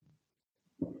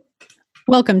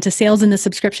Welcome to Sales in the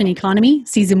Subscription Economy,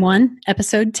 Season 1,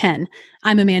 Episode 10.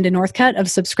 I'm Amanda Northcutt of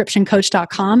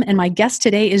SubscriptionCoach.com, and my guest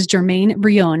today is Jermaine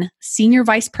Brionne, Senior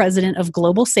Vice President of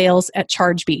Global Sales at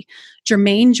Chargebee.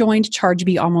 Jermaine joined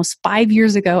Chargebee almost 5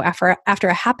 years ago after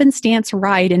a happenstance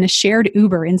ride in a shared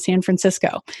Uber in San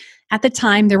Francisco. At the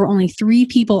time, there were only 3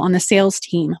 people on the sales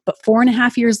team, but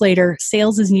 4.5 years later,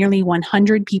 sales is nearly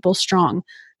 100 people strong.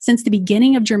 Since the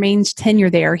beginning of Jermaine's tenure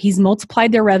there, he's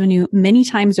multiplied their revenue many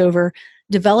times over,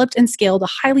 developed and scaled a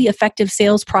highly effective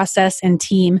sales process and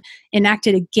team,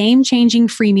 enacted a game-changing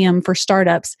freemium for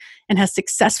startups, and has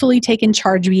successfully taken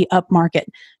Chargebee up market.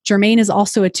 Jermaine is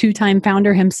also a 2-time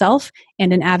founder himself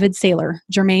and an avid sailor.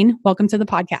 Jermaine, welcome to the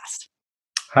podcast.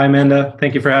 Hi, Amanda.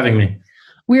 Thank you for having me.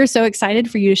 We are so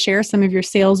excited for you to share some of your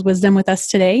sales wisdom with us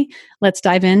today. Let's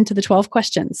dive into the 12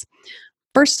 questions.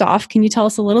 First off, can you tell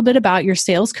us a little bit about your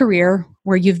sales career,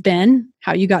 where you've been,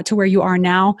 how you got to where you are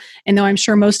now? And though I'm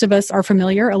sure most of us are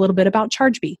familiar, a little bit about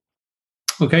Chargebee.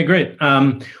 Okay, great.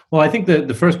 Well, I think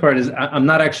the first part is I'm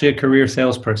not actually a career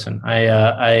salesperson.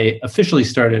 I officially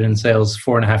started in sales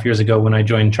 4.5 years ago when I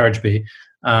joined Chargebee.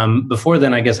 Before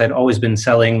then, I guess I'd always been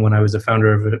selling when I was a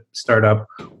founder of a startup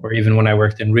or even when I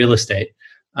worked in real estate.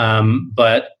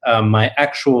 But my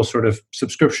actual sort of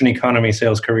subscription economy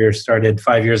sales career started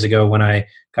 5 years ago when I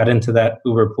got into that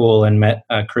Uber pool and met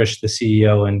Krish, the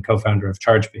CEO and co-founder of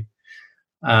Chargebee.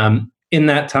 In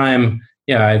that time,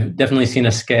 I've definitely seen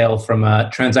a scale from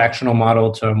a transactional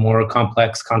model to a more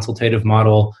complex consultative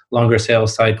model, longer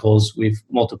sales cycles. We've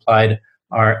multiplied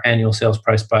our annual sales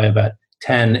price by about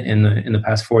 10 in the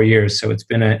past 4 years. So it's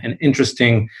been an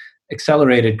interesting,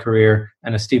 accelerated career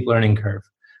and a steep learning curve.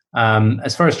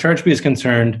 As far as Chargebee is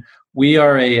concerned, we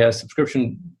are a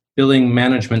subscription billing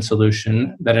management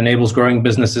solution that enables growing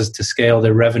businesses to scale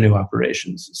their revenue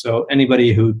operations. So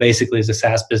anybody who basically is a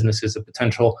SaaS business is a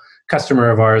potential customer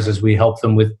of ours as we help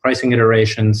them with pricing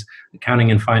iterations,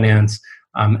 accounting and finance,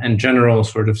 and general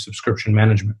sort of subscription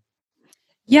management.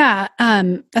 Yeah,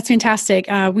 that's fantastic.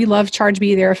 We love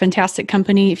Chargebee. They're a fantastic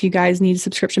company. If you guys need a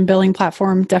subscription billing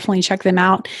platform, definitely check them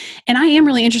out. And I am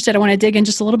really interested. I want to dig in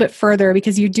just a little bit further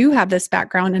because you do have this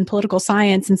background in political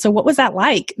science. And so what was that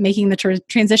like, making the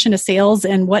transition to sales,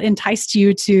 and what enticed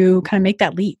you to kind of make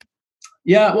that leap?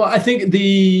 Yeah, well, I think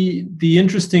the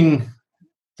interesting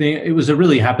thing, it was a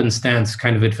really happenstance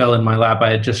kind of, it fell in my lap.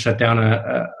 I had just shut down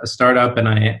a startup and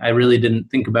I really didn't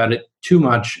think about it too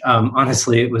much.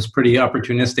 Honestly, it was pretty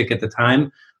opportunistic at the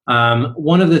time.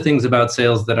 One of the things about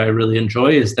sales that I really enjoy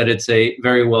is that it's a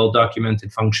very well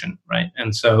documented function, right?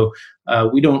 And so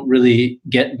we don't really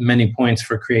get many points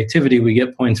for creativity, we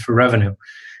get points for revenue.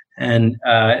 And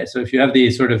so if you have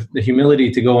the sort of the humility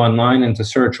to go online and to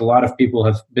search, a lot of people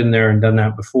have been there and done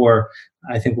that before.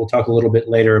 I think we'll talk a little bit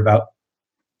later about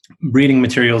reading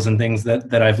materials and things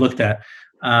that I've looked at.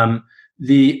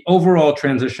 The overall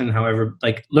transition, however,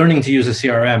 like learning to use a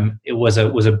CRM, it was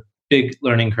a big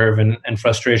learning curve and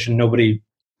frustration. Nobody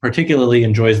particularly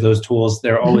enjoys those tools.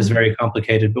 They're always very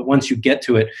complicated. But once you get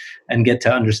to it and get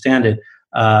to understand it,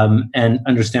 and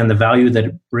understand the value that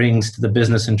it brings to the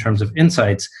business in terms of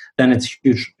insights, then it's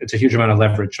huge. It's a huge amount of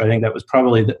leverage. So I think that was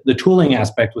probably the tooling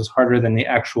aspect was harder than the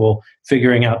actual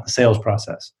figuring out the sales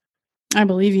process. I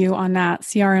believe you on that.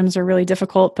 CRMs are really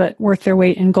difficult, but worth their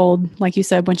weight in gold, like you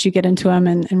said, once you get into them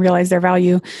and realize their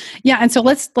value. Yeah, and so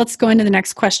let's go into the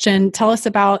next question. Tell us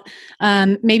about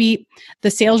maybe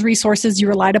the sales resources you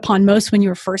relied upon most when you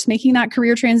were first making that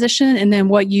career transition, and then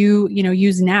what you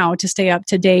use now to stay up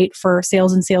to date for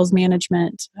sales and sales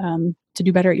management to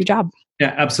do better at your job.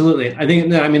 Yeah, absolutely. I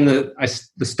think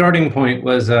the starting point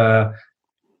was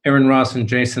Aaron Ross and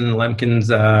Jason Lemkin's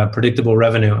Predictable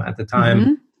Revenue at the time.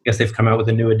 Mm-hmm. I guess they've come out with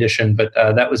a new edition, but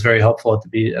that was very helpful at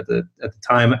the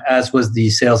time, as was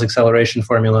the sales acceleration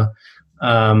formula,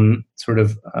 sort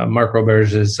of Mark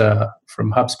Roberge's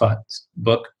from HubSpot's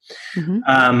book.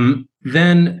 Mm-hmm.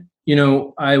 Then,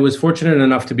 I was fortunate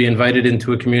enough to be invited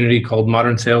into a community called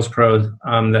Modern Sales Pro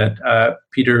that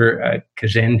Peter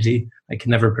Kajenji, I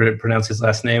can never pronounce his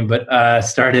last name, but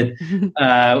started.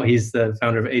 He's the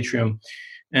founder of Atrium,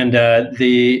 and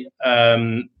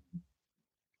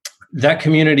that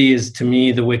community is, to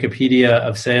me, the Wikipedia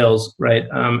of sales, right?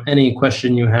 Any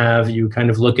question you have, you kind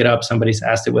of look it up. Somebody's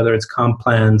asked it, whether it's comp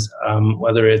plans,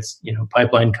 whether it's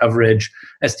pipeline coverage,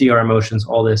 SDR motions,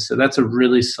 all this. So that's a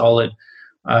really solid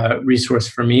resource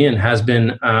for me and has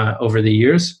been over the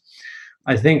years.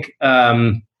 I think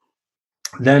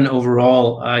then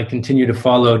overall, I continue to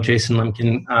follow Jason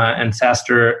Lemkin and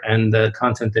SaaStr and the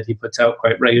content that he puts out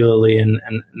quite regularly, and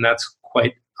that's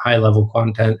quite high-level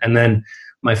content. And then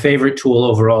my favorite tool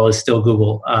overall is still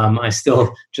Google. I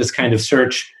still just kind of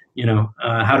search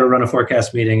how to run a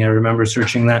forecast meeting. I remember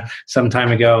searching that some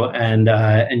time ago,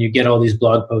 and you get all these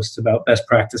blog posts about best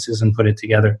practices and put it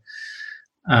together.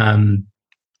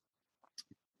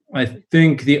 I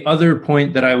think the other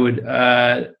point that I would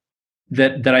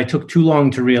that I took too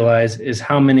long to realize is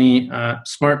how many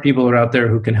smart people are out there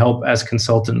who can help as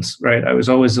consultants. Right, I was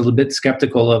always a little bit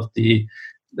skeptical of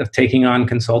taking on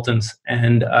consultants,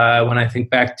 and when I think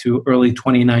back to early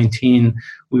 2019,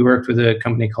 we worked with a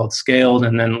company called Scaled,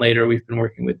 and then later we've been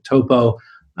working with Topo.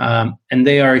 And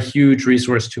they are a huge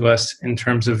resource to us in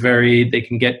terms of they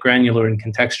can get granular and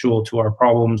contextual to our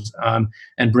problems,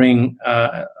 and bring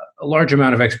a large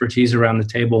amount of expertise around the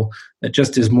table that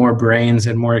just is more brains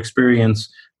and more experience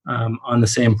on the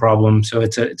same problem. So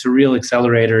it's a real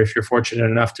accelerator if you're fortunate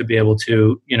enough to be able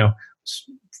to,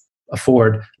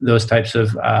 afford those types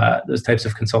of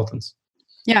consultants.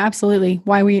 Yeah, absolutely.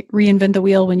 Why we reinvent the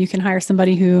wheel when you can hire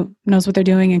somebody who knows what they're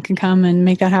doing and can come and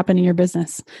make that happen in your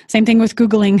business. Same thing with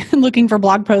Googling and looking for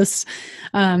blog posts.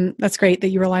 That's great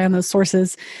that you rely on those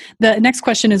sources. The next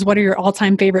question is, what are your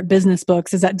all-time favorite business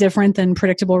books? Is that different than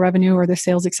Predictable Revenue or the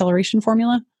Sales Acceleration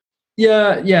Formula?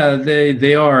 Yeah,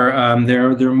 they are.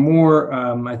 They're more.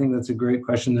 I think that's a great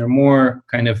question. They're more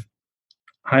kind of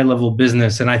high-level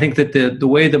business, and I think that the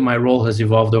way that my role has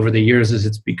evolved over the years is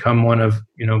it's become one of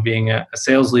being a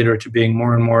sales leader to being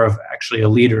more and more of actually a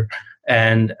leader,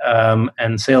 and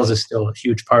sales is still a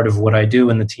huge part of what I do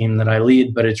and the team that I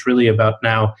lead, but it's really about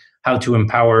now how to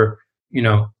empower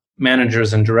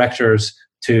managers and directors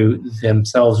to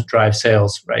themselves drive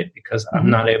sales, right? Because I'm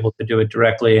not able to do it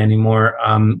directly anymore,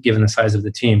 given the size of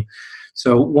the team.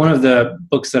 So one of the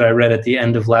books that I read at the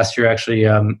end of last year, actually,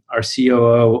 our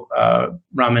COO,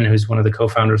 Raman, who's one of the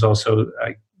co-founders also,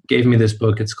 gave me this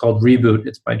book. It's called Reboot.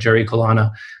 It's by Jerry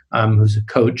Colonna, who's a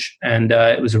coach. And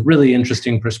it was a really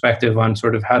interesting perspective on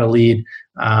sort of how to lead,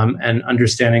 and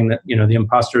understanding that, the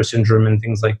imposter syndrome and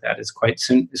things like that is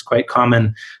quite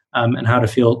common, and how to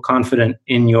feel confident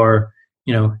in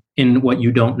in what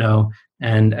you don't know,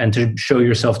 and to show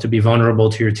yourself to be vulnerable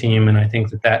to your team. And I think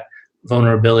that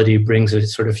vulnerability brings a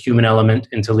sort of human element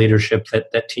into leadership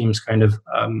that teams kind of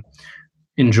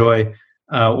enjoy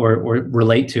or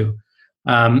relate to.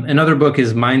 Another book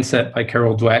is Mindset by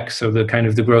Carol Dweck. So the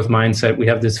growth mindset. We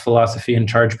have this philosophy in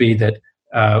ChargeBee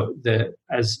that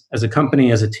as a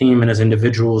company, as a team, and as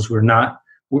individuals, we're not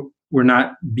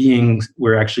beings,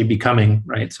 we're actually becoming,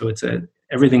 right? So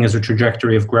everything is a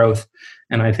trajectory of growth.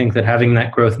 And I think that having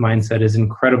that growth mindset is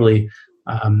incredibly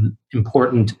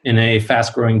important in a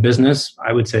fast-growing business.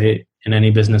 I would say in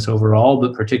any business overall,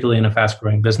 but particularly in a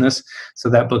fast-growing business. So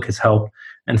that book has helped.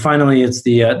 And finally, it's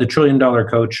the $1 Trillion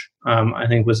Coach. I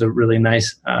think was a really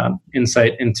nice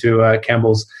insight into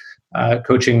Campbell's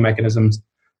coaching mechanisms,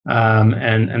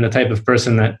 and the type of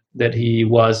person that he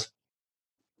was.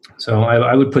 So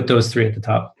I would put those three at the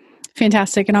top.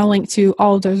 Fantastic. And I'll link to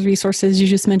all of those resources you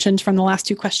just mentioned from the last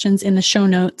two questions in the show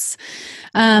notes.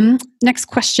 Next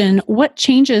question. What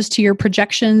changes to your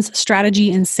projections,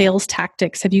 strategy, and sales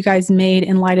tactics have you guys made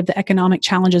in light of the economic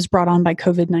challenges brought on by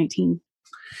COVID-19?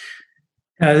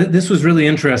 This was really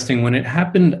interesting. When it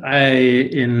happened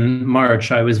in March,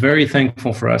 I was very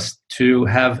thankful for us to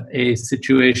have a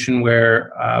situation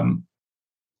where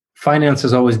finance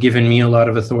has always given me a lot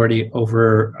of authority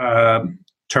over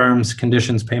terms,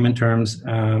 conditions, payment terms,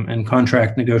 and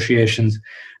contract negotiations.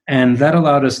 And that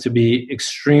allowed us to be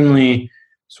extremely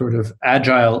sort of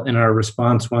agile in our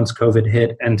response once COVID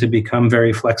hit, and to become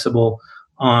very flexible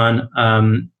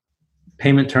on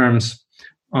payment terms,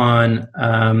 on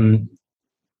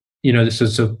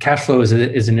so cash flow is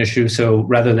an issue. So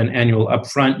rather than annual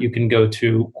upfront, you can go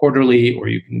to quarterly or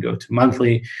you can go to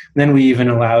monthly. And then we even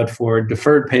allowed for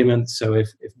deferred payments. So if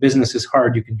business is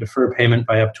hard, you can defer payment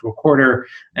by up to a quarter.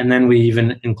 And then we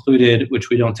even included, which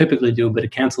we don't typically do, but a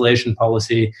cancellation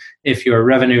policy. If your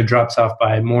revenue drops off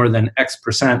by more than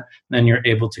X%, then you're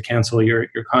able to cancel your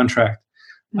contract.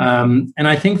 Mm-hmm. And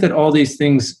I think that all these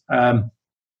things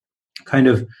kind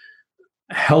of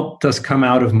helped us come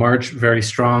out of March very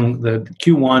strong. The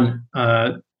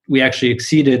Q1, we actually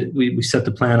exceeded, we set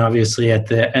the plan obviously at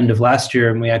the end of last year,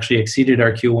 and we actually exceeded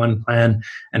our Q1 plan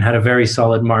and had a very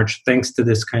solid March, thanks to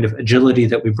this kind of agility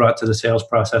that we brought to the sales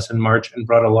process in March, and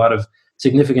brought a lot of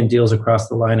significant deals across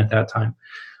the line at that time.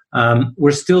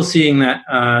 We're still seeing that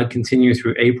continue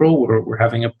through April. We're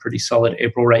having a pretty solid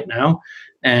April right now.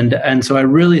 And so I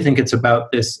really think it's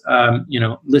about this,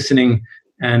 listening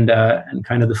and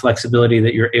kind of the flexibility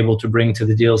that you're able to bring to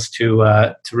the deals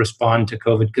to respond to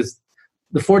COVID. Because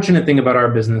the fortunate thing about our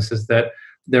business is that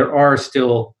there are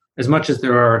still as much as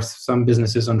there are some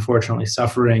businesses unfortunately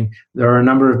suffering, there are a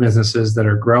number of businesses that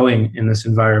are growing in this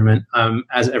environment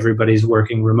as everybody's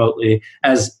working remotely,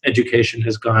 as education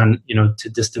has gone, to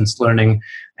distance learning,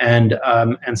 and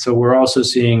so we're also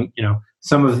seeing,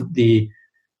 some of the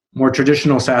more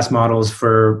traditional SaaS models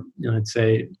for, let's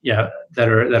say, that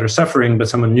are suffering, but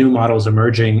some of new models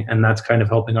emerging, and that's kind of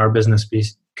helping our business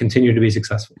continue to be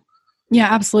successful. Yeah,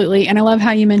 absolutely. And I love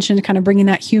how you mentioned kind of bringing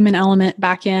that human element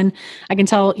back in. I can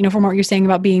tell, from what you're saying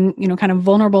about being, kind of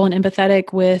vulnerable and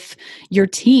empathetic with your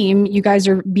team, you guys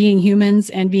are being humans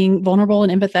and being vulnerable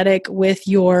and empathetic with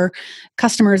your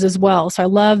customers as well. So I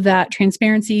love that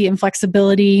transparency and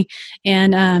flexibility.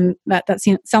 And that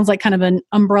sounds like kind of an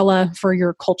umbrella for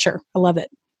your culture. I love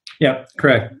it. Yeah,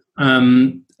 correct.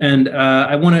 And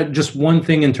I want to just one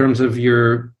thing in terms of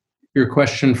your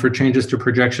question for changes to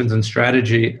projections and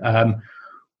strategy.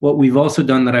 What we've also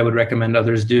done that I would recommend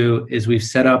others do is we've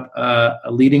set up a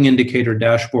leading indicator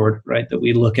dashboard, right, that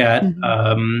we look at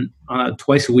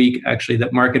twice a week, actually,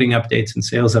 that marketing updates and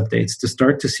sales updates to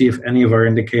start to see if any of our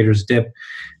indicators dip.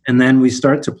 And then we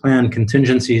start to plan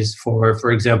contingencies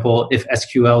for example, if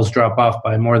SQLs drop off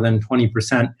by more than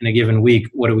 20% in a given week,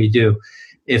 what do we do?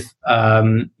 If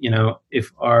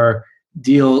our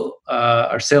deal,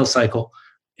 our sales cycle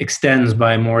extends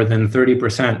by more than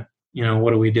 30%,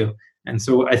 what do we do? And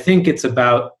so I think it's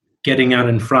about getting out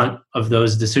in front of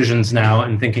those decisions now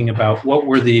and thinking about what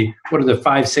are the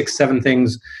 5, 6, 7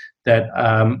 things that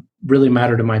really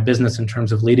matter to my business in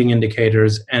terms of leading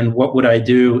indicators, and what would I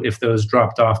do if those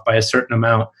dropped off by a certain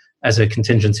amount as a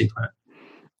contingency plan.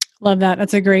 Love that.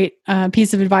 That's a great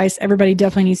piece of advice. Everybody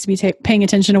definitely needs to be paying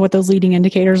attention to what those leading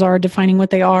indicators are, defining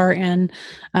what they are, and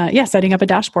setting up a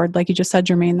dashboard, like you just said,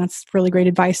 Jermaine. That's really great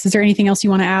advice. Is there anything else you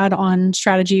want to add on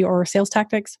strategy or sales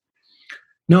tactics?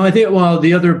 No, I think,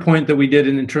 the other point that we did,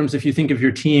 in terms, if you think of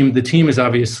your team, the team is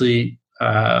obviously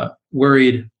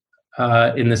worried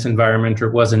in this environment,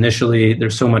 or was initially.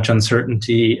 There's so much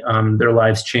uncertainty. Their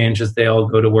lives change as they all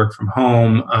go to work from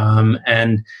home.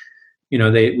 And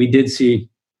we did see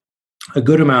a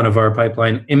good amount of our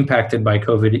pipeline impacted by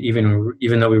COVID,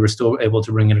 even though we were still able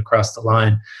to bring it across the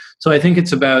line. So I think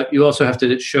it's about, you also have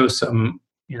to show some,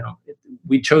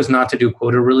 we chose not to do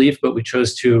quota relief, but we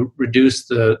chose to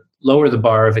lower the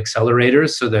bar of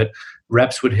accelerators so that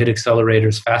reps would hit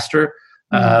accelerators faster,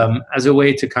 as a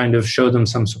way to kind of show them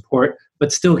some support,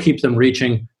 but still keep them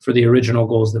reaching for the original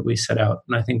goals that we set out.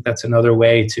 And I think that's another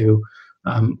way to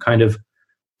kind of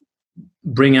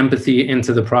bring empathy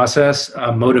into the process,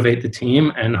 motivate the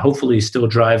team, and hopefully still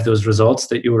drive those results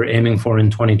that you were aiming for in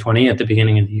 2020 at the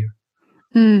beginning of the year.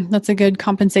 That's a good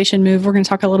compensation move. We're going to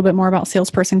talk a little bit more about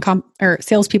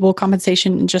salespeople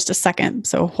compensation in just a second.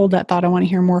 So hold that thought. I want to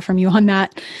hear more from you on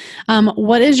that.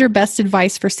 What is your best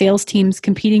advice for sales teams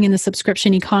competing in the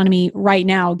subscription economy right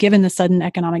now, given the sudden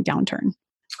economic downturn?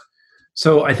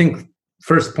 So I think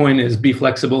first point is be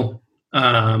flexible.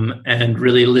 And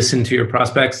really listen to your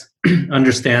prospects,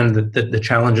 understand the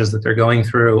challenges that they're going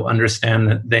through, understand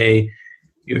that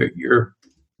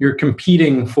you're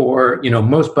competing for,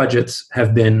 most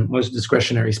most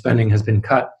discretionary spending has been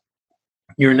cut.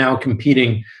 You're now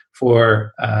competing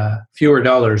for fewer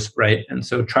dollars, right? And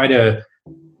so try to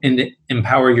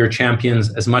empower your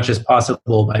champions as much as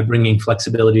possible by bringing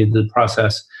flexibility to the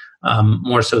process,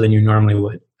 more so than you normally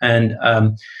would. And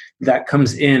that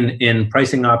comes in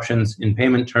pricing options, in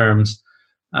payment terms.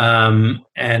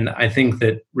 And I think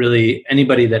that really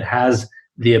anybody that has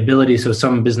the ability, so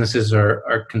some businesses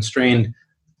are constrained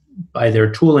by their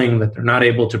tooling, that they're not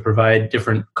able to provide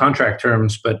different contract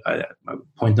terms, but I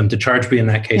point them to ChargeBee in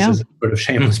that case as a sort of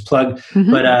shameless plug.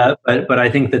 Mm-hmm. But I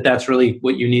think that that's really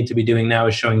what you need to be doing now,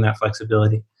 is showing that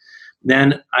flexibility.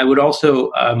 Then I would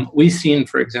also, we've seen,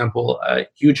 for example,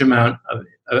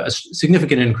 a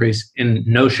significant increase in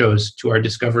no-shows to our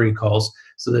discovery calls,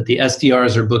 so that the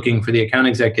SDRs are booking for the account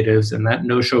executives, and that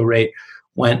no-show rate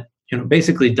went,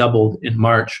 basically doubled in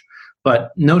March.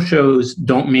 But no-shows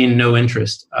don't mean no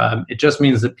interest. It just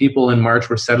means that people in March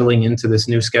were settling into this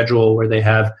new schedule where they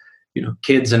have,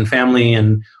 kids and family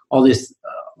and all this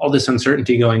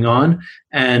uncertainty going on.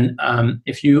 And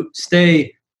if you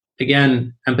stay,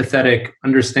 again, empathetic,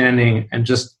 understanding, and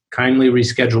just kindly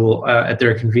reschedule at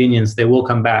their convenience, they will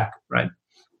come back, right?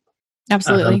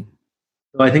 Absolutely.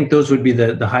 So I think those would be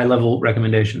the high-level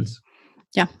recommendations.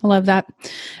 Yeah, I love that.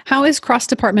 How is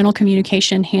cross-departmental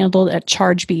communication handled at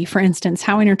ChargeBee? For instance,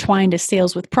 how intertwined is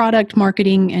sales with product,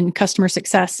 marketing, and customer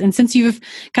success? And since you've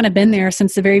kind of been there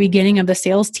since the very beginning of the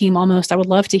sales team almost, I would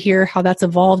love to hear how that's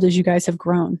evolved as you guys have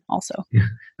grown also. Yeah,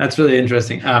 that's really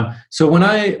interesting. So when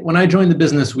I joined the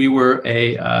business, we were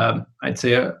I'd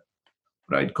say a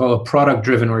what I'd call a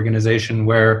product-driven organization,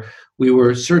 where we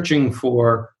were searching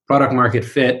for product market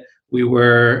fit. We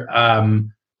were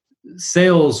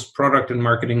sales, product, and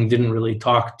marketing didn't really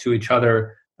talk to each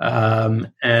other,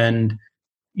 and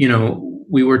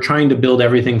we were trying to build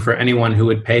everything for anyone who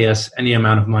would pay us any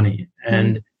amount of money.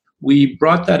 And we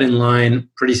brought that in line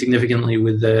pretty significantly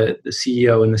with the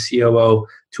CEO and the COO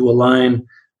to align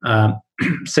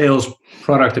sales,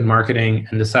 product, and marketing,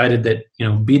 and decided that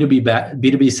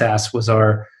B2B SaaS was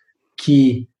our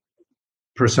key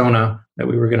persona that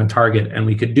we were going to target. And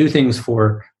we could do things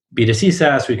for B2C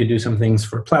SaaS, we could do some things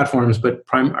for platforms, but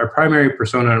our primary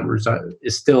persona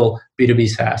is still B2B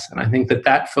SaaS. And I think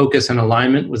that focus and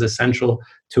alignment was essential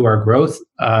to our growth.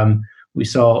 We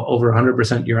saw over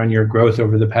 100% year-on-year growth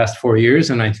over the past 4 years,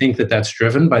 and I think that's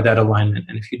driven by that alignment.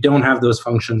 And if you don't have those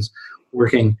functions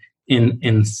working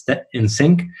in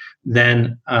sync,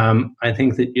 then I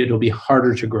think that it'll be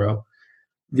harder to grow.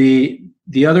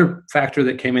 The other factor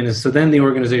that came in is, so then the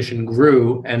organization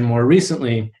grew, and more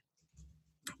recently,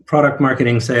 product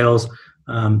marketing, sales,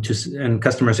 and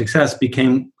customer success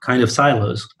became kind of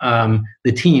silos.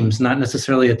 The teams, not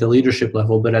necessarily at the leadership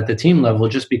level, but at the team level,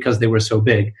 just because they were so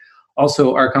big.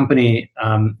 Also, our company,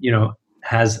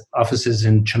 has offices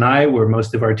in Chennai, where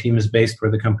most of our team is based,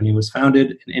 where the company was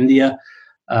founded, in India,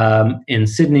 in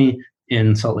Sydney,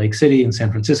 in Salt Lake City, in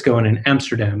San Francisco, and in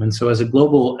Amsterdam. And so as a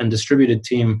global and distributed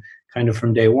team, kind of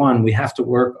from day one, we have to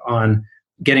work on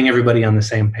getting everybody on the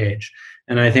same page.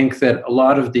 And I think that a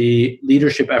lot of the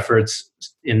leadership efforts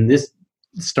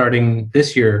starting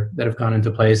this year that have gone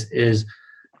into place is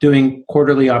doing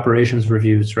quarterly operations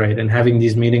reviews, right? And having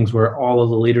these meetings where all of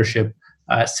the leadership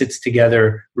sits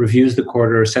together, reviews the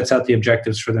quarter, sets out the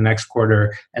objectives for the next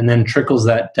quarter, and then trickles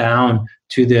that down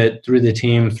through the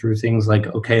team through things like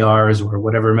OKRs or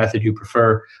whatever method you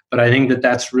prefer. But I think that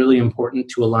that's really important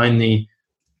to align the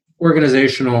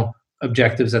organizational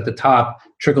objectives at the top,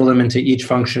 trickle them into each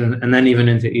function, and then even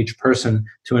into each person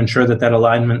to ensure that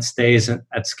alignment stays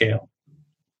at scale.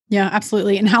 Yeah,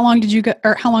 absolutely. And how long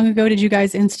ago did you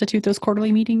guys institute those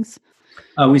quarterly meetings?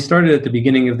 We started at the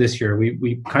beginning of this year.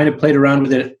 We kind of played around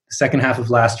with it the second half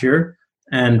of last year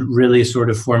and really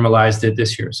sort of formalized it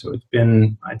this year. So it's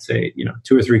been, I'd say,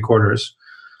 2 or 3 quarters.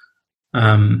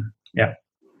 Yeah.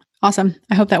 Awesome.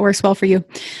 I hope that works well for you.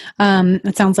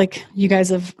 It sounds like you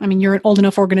guys you're an old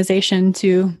enough organization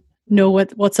to know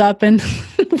what's up and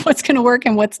what's going to work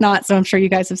and what's not. So I'm sure you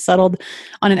guys have settled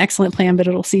on an excellent plan, but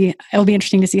it'll be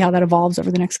interesting to see how that evolves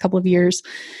over the next couple of years,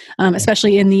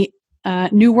 especially in the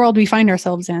new world we find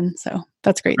ourselves in. So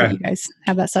that's great that you guys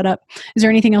have that set up. Is there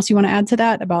anything else you want to add to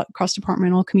that about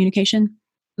cross-departmental communication?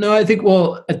 No, I think,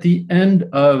 at the end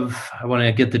of, I want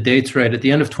to get the dates right, at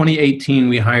the end of 2018,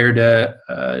 we hired a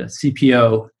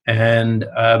CPO, and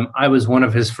I was one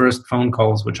of his first phone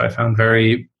calls, which I found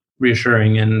very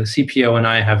reassuring. And the CPO and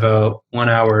I have a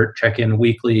 1-hour check-in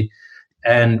weekly,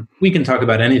 and we can talk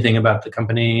about anything about the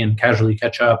company and casually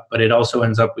catch up, but it also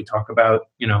ends up, we talk about,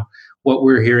 what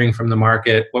we're hearing from the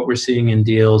market, what we're seeing in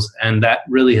deals, and that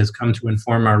really has come to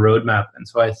inform our roadmap. And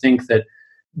so I think that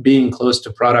being close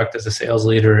to product as a sales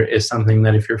leader is something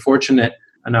that if you're fortunate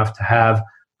enough to have,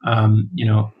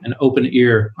 an open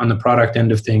ear on the product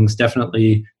end of things,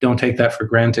 definitely don't take that for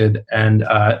granted and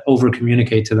over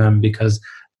communicate to them, because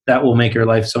that will make your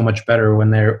life so much better when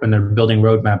they're building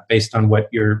roadmap based on what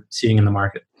you're seeing in the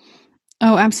market.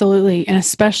 Oh, absolutely. And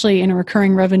especially in a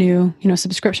recurring revenue,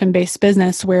 subscription-based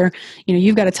business where,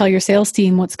 you've got to tell your sales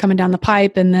team what's coming down the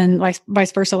pipe, and then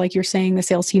vice versa, like you're saying, the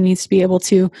sales team needs to be able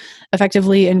to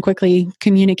effectively and quickly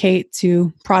communicate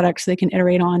to products so they can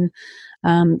iterate on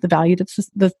the value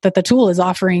that the tool is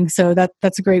offering. So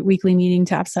that's a great weekly meeting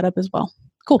to have set up as well.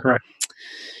 Cool. Correct.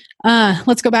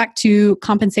 Let's go back to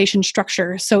compensation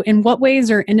structure. So in what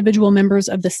ways are individual members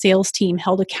of the sales team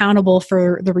held accountable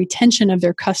for the retention of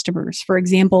their customers? For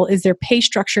example, is their pay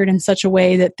structured in such a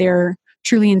way that they're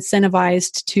truly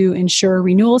incentivized to ensure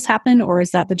renewals happen, or is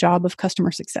that the job of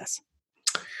customer success?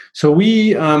 So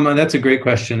that's a great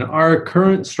question. Our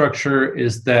current structure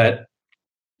is that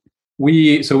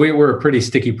we're a pretty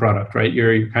sticky product, right?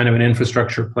 You're kind of an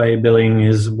infrastructure play. Billing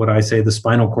is what I say the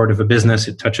spinal cord of a business.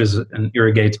 It touches and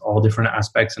irrigates all different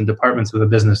aspects and departments of the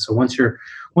business. So once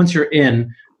you're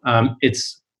in,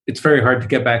 it's very hard to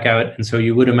get back out. And so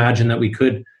you would imagine that we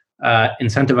could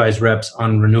incentivize reps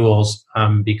on renewals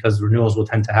because renewals will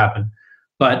tend to happen.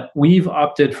 But we've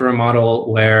opted for a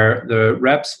model where the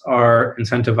reps are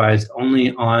incentivized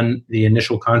only on the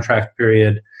initial contract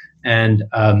period. And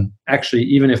actually,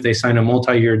 even if they sign a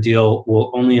multi-year deal,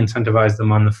 we'll only incentivize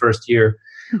them on the first year.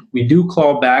 We do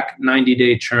claw back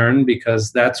 90-day churn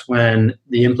because that's when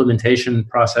the implementation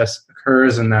process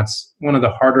occurs, and that's one of the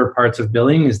harder parts of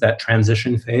billing, is that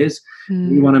transition phase.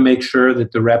 We want to make sure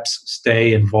that the reps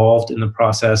stay involved in the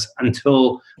process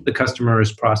until the customer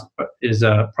is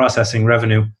processing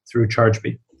revenue through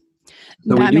ChargeBee.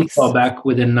 So we do fall back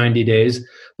within 90 days,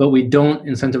 but we don't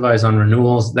incentivize on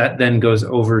renewals. That then goes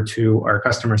over to our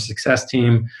customer success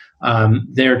team.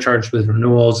 They're charged with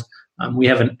renewals. We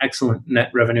have an excellent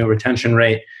net revenue retention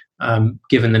rate,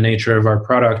 given the nature of our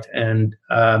product. And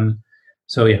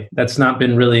so, yeah, that's not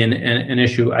been really an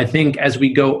issue. I think as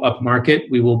we go up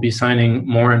market, we will be signing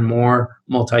more and more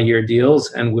multi-year deals,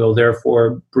 and we'll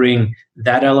therefore bring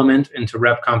that element into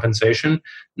rep compensation.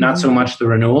 Not so much the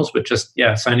renewals, but just,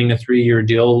 signing a 3-year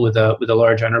deal with a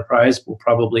large enterprise will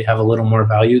probably have a little more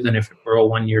value than if it were a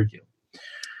 1-year deal.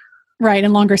 Right,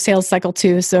 and longer sales cycle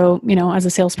too. So, as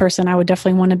a salesperson, I would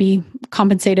definitely want to be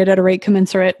compensated at a rate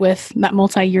commensurate with that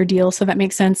multi-year deal. So that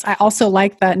makes sense. I also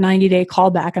like that 90-day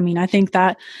callback. I mean, I think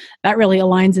that really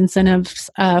aligns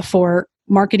incentives for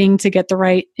marketing to get the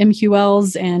right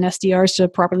MQLs and SDRs to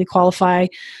properly qualify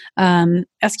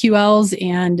SQLs,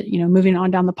 and moving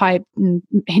on down the pipe and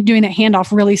doing that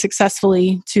handoff really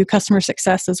successfully to customer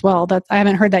success as well. I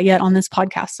haven't heard that yet on this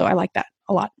podcast, so I like that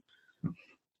a lot.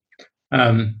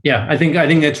 I think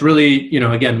it's really,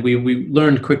 again, we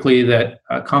learned quickly that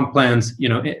comp plans,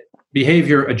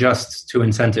 behavior adjusts to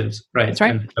incentives, right? That's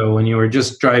right. And so when you were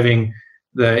just driving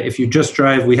if you just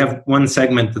drive, we have one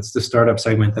segment that's the startup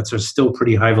segment that's still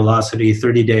pretty high velocity,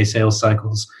 30-day sales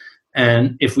cycles.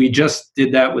 And if we just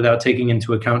did that without taking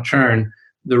into account churn,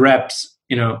 the reps,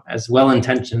 as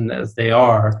well-intentioned as they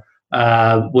are,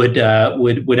 would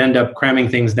end up cramming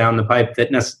things down the pipe that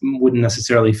wouldn't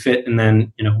necessarily fit, and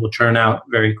then will churn out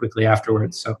very quickly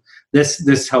afterwards. So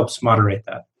this helps moderate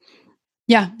that.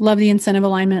 Yeah, love the incentive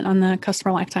alignment on the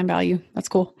customer lifetime value. That's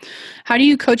cool. How do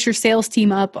you coach your sales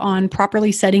team up on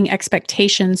properly setting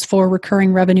expectations for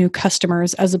recurring revenue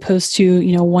customers as opposed to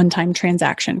one-time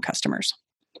transaction customers?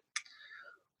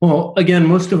 Well, again,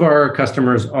 most of our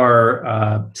customers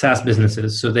are SaaS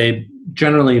businesses. So they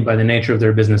generally, by the nature of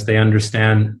their business, they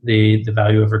understand the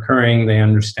value of recurring. They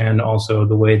understand also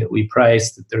the way that we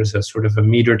price, that there's a sort of a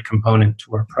metered component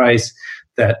to our price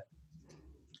that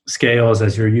scales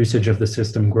as your usage of the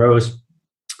system grows.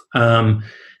 And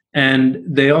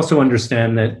they also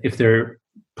understand that if they're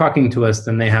talking to us,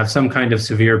 then they have some kind of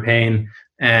severe pain,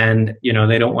 and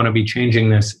they don't want to be changing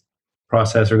this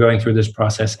process or going through this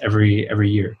process every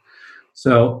year.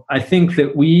 So I think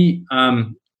that we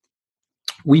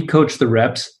coach the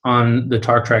reps on the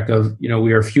talk track of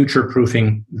we are future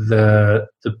proofing the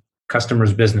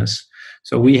customer's business.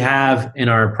 So we have in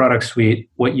our product suite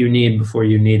what you need before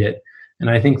you need it, and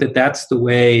I think that that's the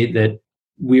way that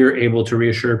we're able to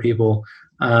reassure people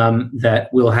that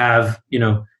we'll have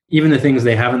even the things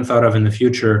they haven't thought of in the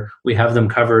future, we have them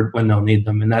covered when they'll need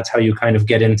them, and that's how you kind of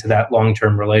get into that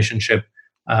long-term relationship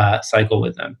cycle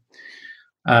with them.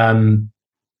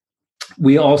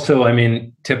 We also,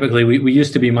 typically we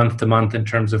used to be month to month in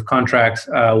terms of contracts.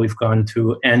 We've gone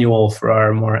to annual for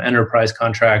our more enterprise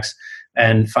contracts,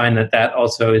 and find that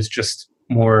also is just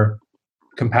more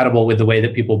compatible with the way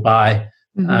that people buy.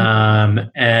 Mm-hmm.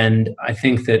 And I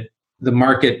think that the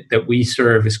market that we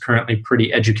serve is currently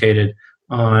pretty educated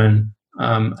on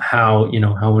how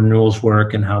renewals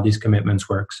work and how these commitments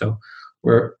work. So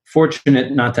we're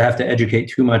fortunate not to have to educate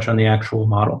too much on the actual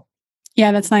model.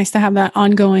 Yeah, that's nice to have that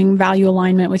ongoing value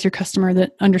alignment with your customer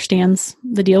that understands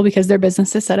the deal because their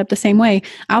business is set up the same way.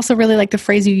 I also really like the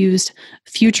phrase you used,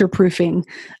 future proofing.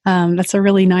 That's a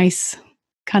really nice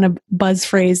kind of buzz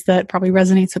phrase that probably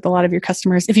resonates with a lot of your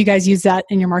customers if you guys use that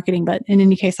in your marketing, but in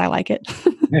any case, I like it.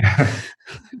 Yeah.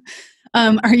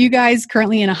 Are you guys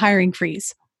currently in a hiring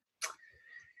freeze?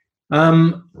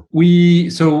 So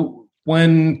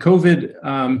when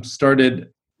COVID started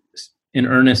in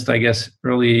earnest, I guess,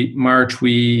 early March,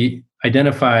 we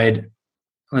identified,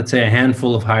 let's say, a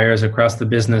handful of hires across the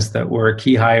business that were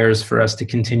key hires for us to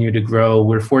continue to grow.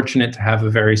 We're fortunate to have a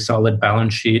very solid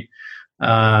balance sheet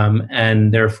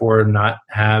and therefore not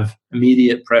have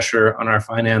immediate pressure on our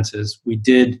finances. We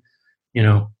did,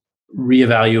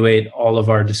 reevaluate all of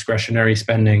our discretionary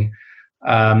spending,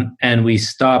 and we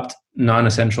stopped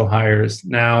non-essential hires.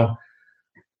 Now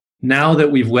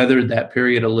that we've weathered that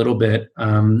period a little bit,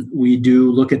 we do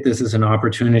look at this as an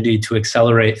opportunity to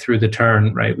accelerate through the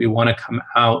turn, right? We want to come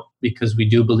out because we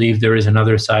do believe there is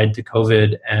another side to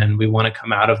COVID, and we want to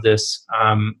come out of this,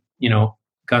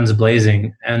 guns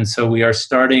blazing. And so we are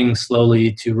starting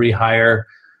slowly to rehire,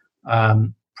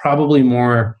 probably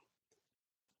more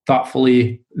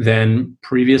thoughtfully than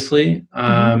previously.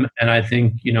 And I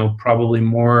think, probably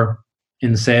more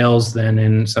in sales than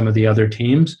in some of the other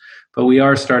teams, but we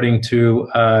are starting to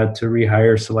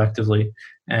rehire selectively.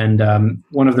 And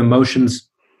one of the motions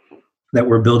that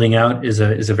we're building out is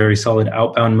a very solid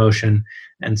outbound motion,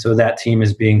 and so that team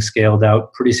is being scaled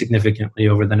out pretty significantly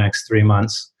over the next 3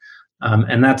 months,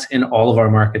 and that's in all of our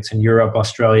markets in Europe,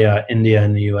 Australia, India,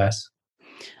 and the US.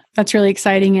 That's really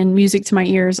exciting and music to my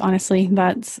ears, honestly.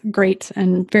 That's great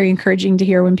and very encouraging to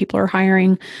hear when people are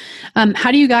hiring.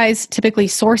 How do you guys typically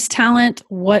source talent?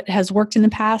 What has worked in the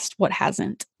past? What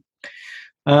hasn't?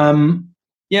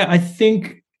 Yeah, I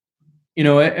think,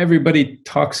 everybody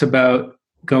talks about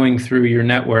going through your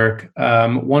network.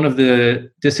 One of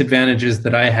the disadvantages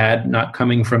that I had not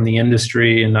coming from the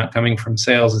industry and not coming from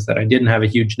sales is that I didn't have a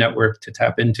huge network to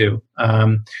tap into.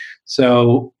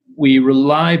 So we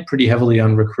rely pretty heavily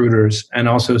on recruiters. And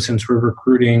also, since we're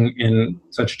recruiting in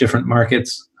such different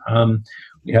markets,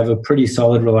 we have a pretty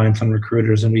solid reliance on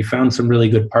recruiters. And we found some really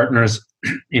good partners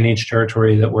in each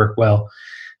territory that work well.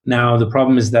 Now, the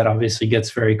problem is that obviously gets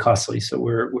very costly. So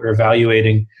we're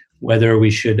evaluating whether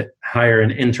we should hire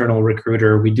an internal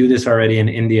recruiter. We do this already in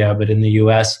India, but in the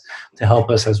US to help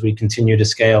us as we continue to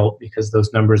scale, because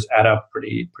those numbers add up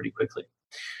pretty quickly.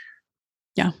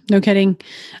 Yeah, no kidding.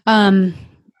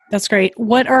 That's great.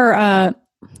 What are,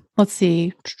 let's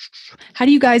see, how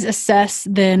do you guys assess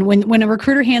then when a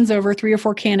recruiter hands over 3 or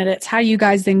 4 candidates, how do you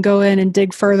guys then go in and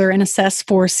dig further and assess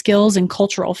for skills and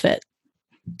cultural fit?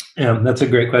 Yeah, that's a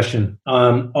great question.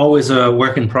 Always a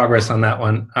work in progress on that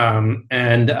one.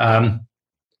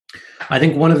 I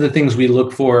think one of the things we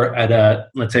look for at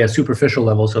let's say a superficial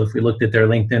level, so if we looked at their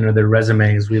LinkedIn or their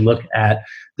resumes, we look at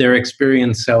their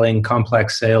experience selling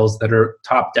complex sales that are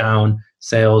top-down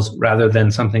sales rather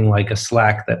than something like a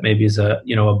Slack that maybe is a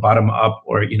bottom up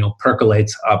or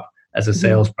percolates up as a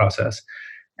sales process.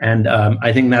 And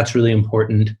I think that's really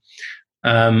important.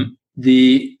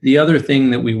 The other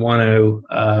thing that we want to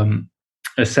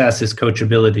assess is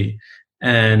coachability,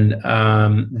 and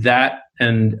that,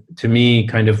 and to me,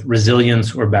 kind of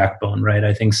resilience or backbone, right?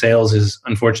 I think sales is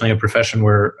unfortunately a profession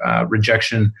where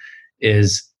rejection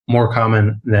is more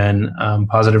common than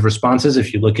positive responses.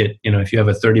 If you look at, if you have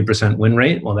a 30% win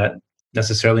rate, well, that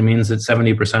necessarily means that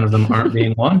 70% of them aren't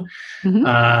being won.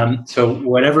 So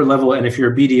whatever level, and if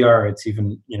you're a BDR, it's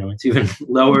even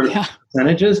lower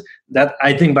percentages. That,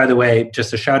 I think, by the way,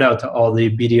 just a shout out to all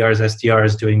the BDRs,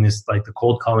 SDRs doing this, like the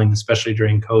cold calling, especially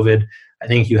during COVID. I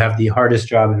think you have the hardest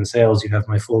job in sales. You have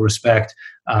my full respect.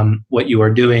 What you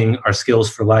are doing are skills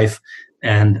for life,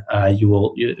 and it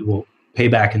will pay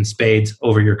back in spades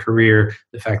over your career.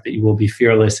 The fact that you will be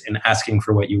fearless in asking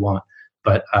for what you want.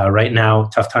 But right now,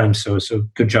 tough times. So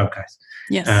good job, guys.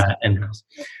 Yes. And girls.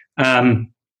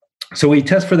 So we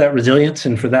test for that resilience,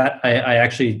 and for that, I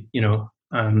actually,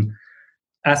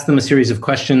 ask them a series of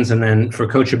questions, and then for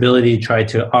coachability, try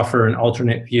to offer an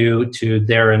alternate view to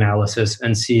their analysis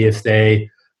and see if they,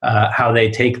 how they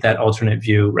take that alternate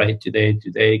view. Right? Do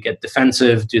they get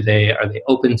defensive? Are they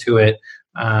open to it?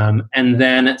 And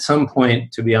then at some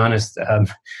point, to be honest,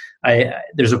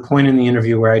 there's a point in the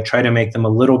interview where I try to make them a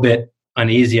little bit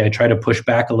uneasy. I try to push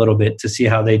back a little bit to see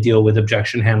how they deal with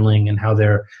objection handling and how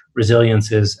their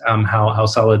resilience is, how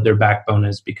solid their backbone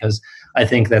is, because I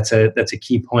think that's a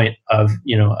key point of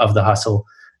the hustle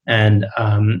and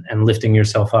lifting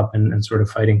yourself up and sort of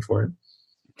fighting for it.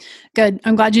 Good.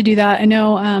 I'm glad you do that. I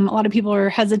know a lot of people are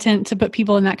hesitant to put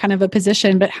people in that kind of a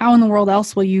position, but how in the world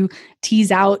else will you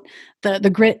tease out the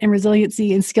grit and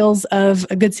resiliency and skills of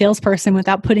a good salesperson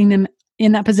without putting them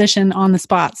in that position on the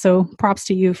spot? So props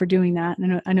to you for doing that.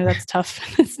 I know that's tough.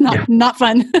 It's not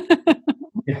fun.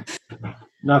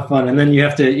 Not fun. And then you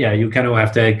kind of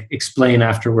have to explain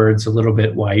afterwards a little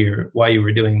bit why you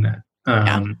were doing that.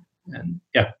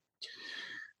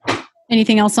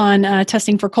 Anything else on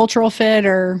testing for cultural fit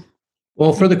or?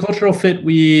 Well, for the cultural fit,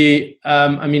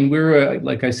 we're,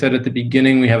 like I said at the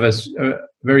beginning, we have a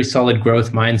very solid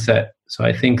growth mindset. So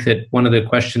I think that one of the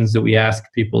questions that we ask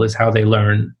people is how they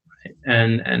learn.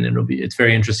 And it's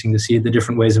very interesting to see the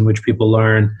different ways in which people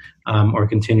learn or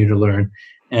continue to learn.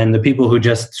 And the people who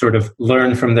just sort of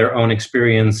learn from their own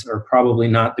experience are probably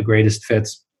not the greatest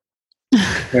fits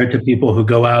compared to people who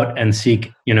go out and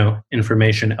seek,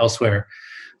 information elsewhere.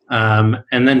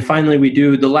 And then finally, we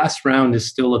do the last round is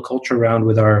still a culture round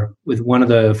with one of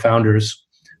the founders,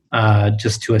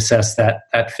 just to assess that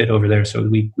fit over there. So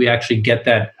we actually get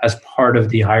that as part of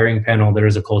the hiring panel. There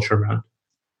is a culture round.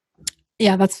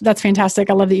 Yeah, that's fantastic.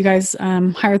 I love that you guys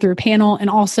hire through a panel, and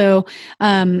also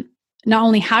not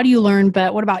only how do you learn,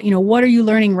 but what about, what are you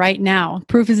learning right now?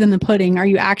 Proof is in the pudding. Are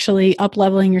you actually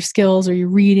up-leveling your skills? Are you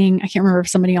reading? I can't remember if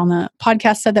somebody on the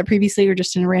podcast said that previously or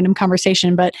just in a random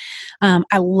conversation, but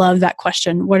I love that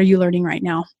question. What are you learning right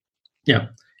now? Yeah.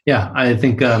 Yeah. I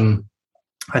think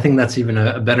that's even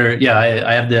a better,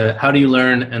 I have the, how do you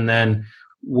learn? And then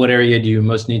what area do you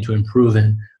most need to improve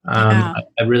in? I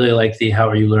really like the, how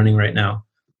are you learning right now?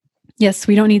 Yes,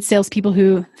 we don't need salespeople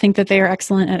who think that they are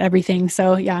excellent at everything.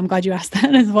 So yeah, I'm glad you asked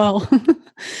that as well.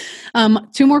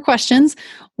 2 more questions.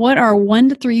 What are 1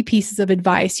 to 3 pieces of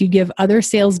advice you give other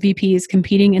sales VPs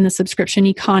competing in the subscription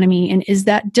economy? And is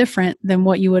that different than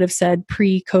what you would have said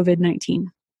pre-COVID-19?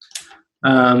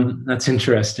 That's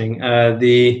interesting. I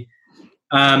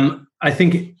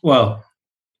think, well,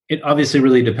 it obviously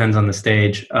really depends on the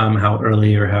stage, how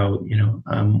early or how,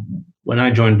 when I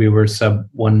joined, we were sub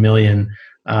 1 million.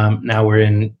 Now we're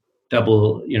in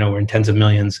double, we're in tens of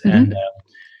millions. Mm-hmm.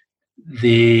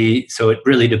 And so it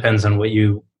really depends on where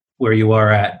you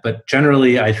are at. But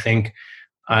generally, I think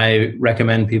I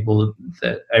recommend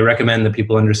that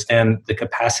people understand the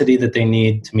capacity that they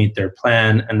need to meet their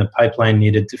plan and the pipeline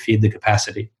needed to feed the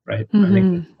capacity, right? Mm-hmm. I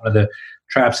think one of the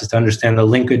traps is to understand the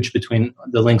links between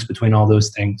all those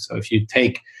things. So if you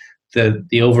take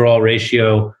the overall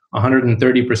ratio,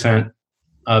 130%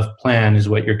 of plan is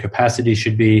what your capacity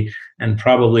should be, and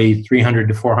probably 300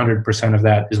 to 400% of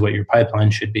that is what your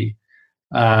pipeline should be.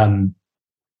 And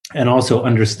also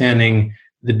understanding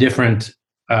the different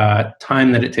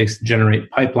time that it takes to generate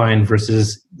pipeline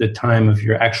versus the time of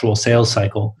your actual sales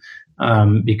cycle,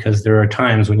 because there are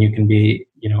times when you can be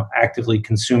actively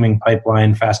consuming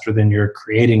pipeline faster than you're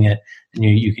creating it, and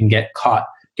you can get caught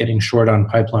getting short on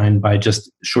pipeline by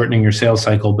just shortening your sales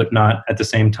cycle, but not at the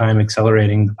same time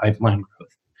accelerating the pipeline growth.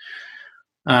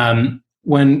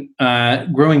 When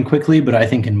growing quickly, but I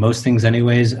think in most things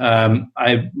anyways,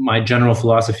 my general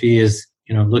philosophy is,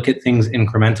 look at things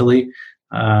incrementally.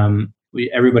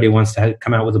 Everybody wants to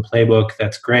come out with a playbook.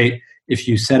 That's great. If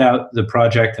you set out the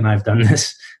project, and I've done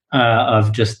this,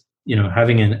 of just,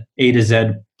 having an A to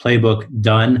Z playbook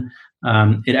done,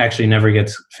 it actually never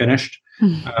gets finished.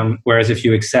 Whereas if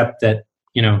you accept that,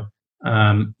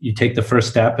 you take the first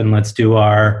step and let's do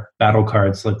our battle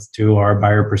cards, let's do our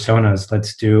buyer personas,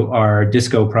 let's do our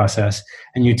disco process,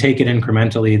 and you take it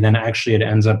incrementally, then actually it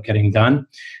ends up getting done.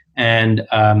 And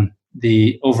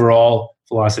the overall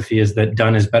philosophy is that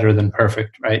done is better than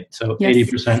perfect, right? So yes.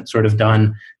 80% sort of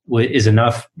done is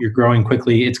enough. You're growing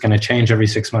quickly. It's going to change every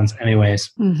 6 months anyways.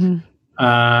 Mm-hmm.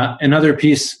 Another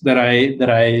piece that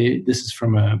this is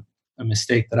from a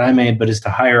mistake that I made, but is to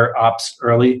hire ops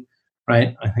early,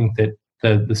 right? I think that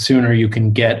the sooner you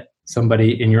can get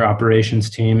somebody in your operations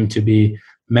team to be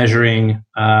measuring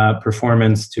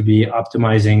performance, to be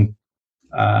optimizing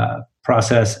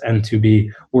process, and to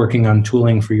be working on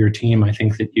tooling for your team, I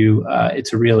think that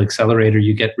it's a real accelerator.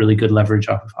 You get really good leverage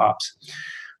off of ops.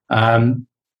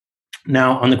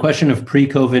 Now, on the question of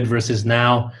pre-COVID versus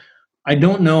now, I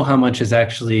don't know how much is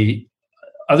actually,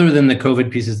 other than the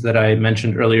COVID pieces that I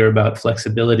mentioned earlier about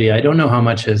flexibility, I don't know how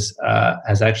much has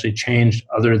actually changed,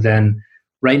 other than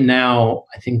right now,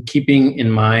 I think keeping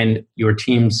in mind your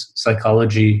team's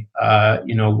psychology,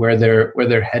 where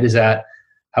their head is at,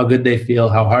 how good they feel,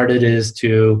 how hard it is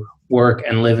to work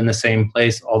and live in the same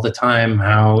place all the time,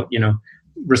 how,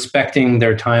 respecting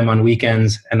their time on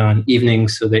weekends and on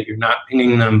evenings so that you're not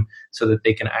pinging them, so that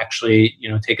they can actually,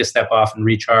 take a step off and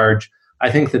recharge.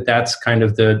 I think that that's kind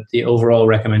of the overall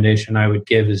recommendation I would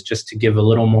give, is just to give a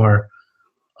little more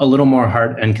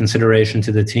heart and consideration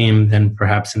to the team than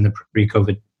perhaps in the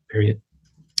pre-COVID period.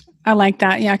 I like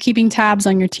that. Yeah. Keeping tabs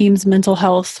on your team's mental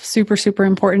health. Super, super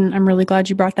important. I'm really glad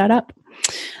you brought that up.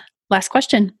 Last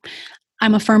question.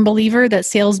 I'm a firm believer that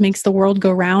sales makes the world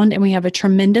go round, and we have a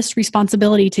tremendous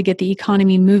responsibility to get the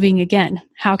economy moving again.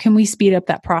 How can we speed up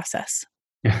that process?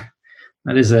 Yeah,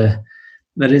 that is a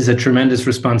tremendous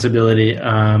responsibility.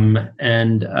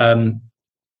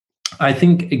 I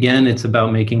think, again, it's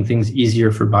about making things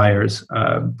easier for buyers,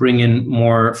 bring in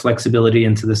more flexibility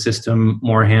into the system,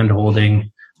 more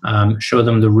hand-holding, show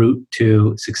them the route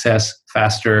to success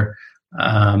faster.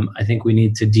 I think we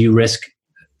need to de-risk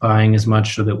buying as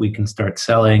much so that we can start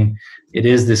selling. It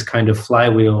is this kind of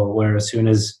flywheel where as soon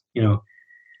as we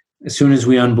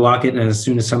unblock it, and as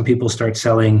soon as some people start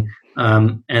selling,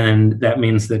 and that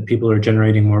means that people are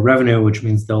generating more revenue, which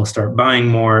means they'll start buying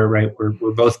more, right?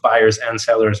 We're both buyers and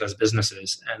sellers as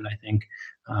businesses. And I think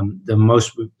the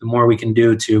more we can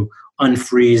do to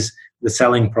unfreeze the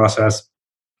selling process,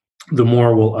 the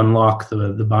more we'll unlock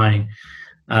the buying.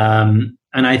 And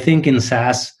I think in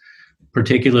SaaS,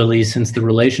 particularly since the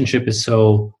relationship is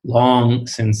so long,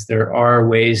 since there are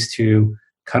ways to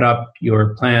cut up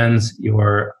your plans,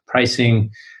 your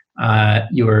pricing,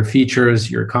 your features,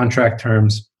 your contract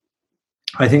terms.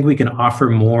 I think we can offer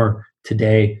more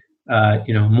today,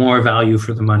 more value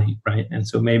for the money, right? And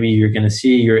so maybe you're going to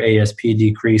see your ASP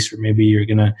decrease, or maybe you're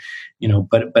going to,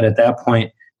 but at that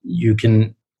point, you're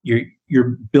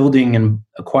building and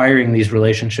acquiring these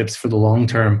relationships for the long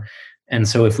term. And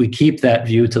so if we keep that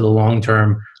view to the long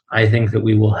term, I think that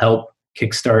we will help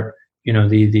kickstart,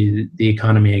 the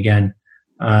economy again.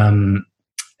 And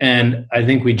I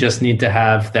think we just need to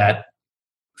have that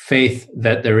faith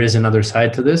that there is another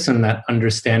side to this, and that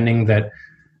understanding that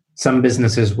some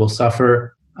businesses will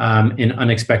suffer in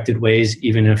unexpected ways,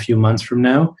 even in a few months from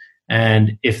now.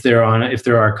 And if there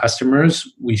are customers,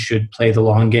 we should play the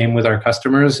long game with our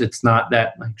customers. It's not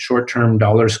that like short-term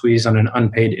dollar squeeze on an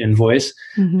unpaid invoice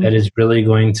that is really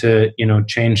going to,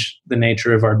 change the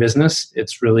nature of our business.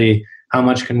 It's really how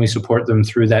much can we support them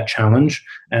through that challenge,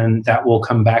 and that will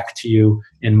come back to you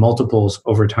in multiples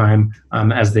over time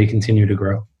as they continue to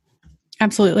grow.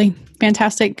 Absolutely.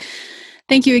 Fantastic.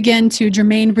 Thank you again to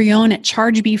Jermaine Brion at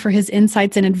ChargeBee for his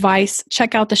insights and advice.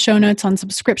 Check out the show notes on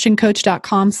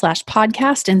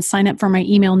subscriptioncoach.com/podcast and sign up for my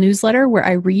email newsletter, where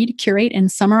I read, curate,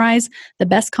 and summarize the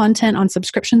best content on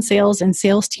subscription sales and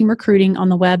sales team recruiting on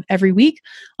the web every week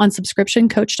on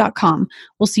subscriptioncoach.com.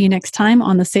 We'll see you next time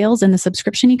on the Sales and the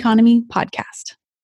Subscription Economy podcast.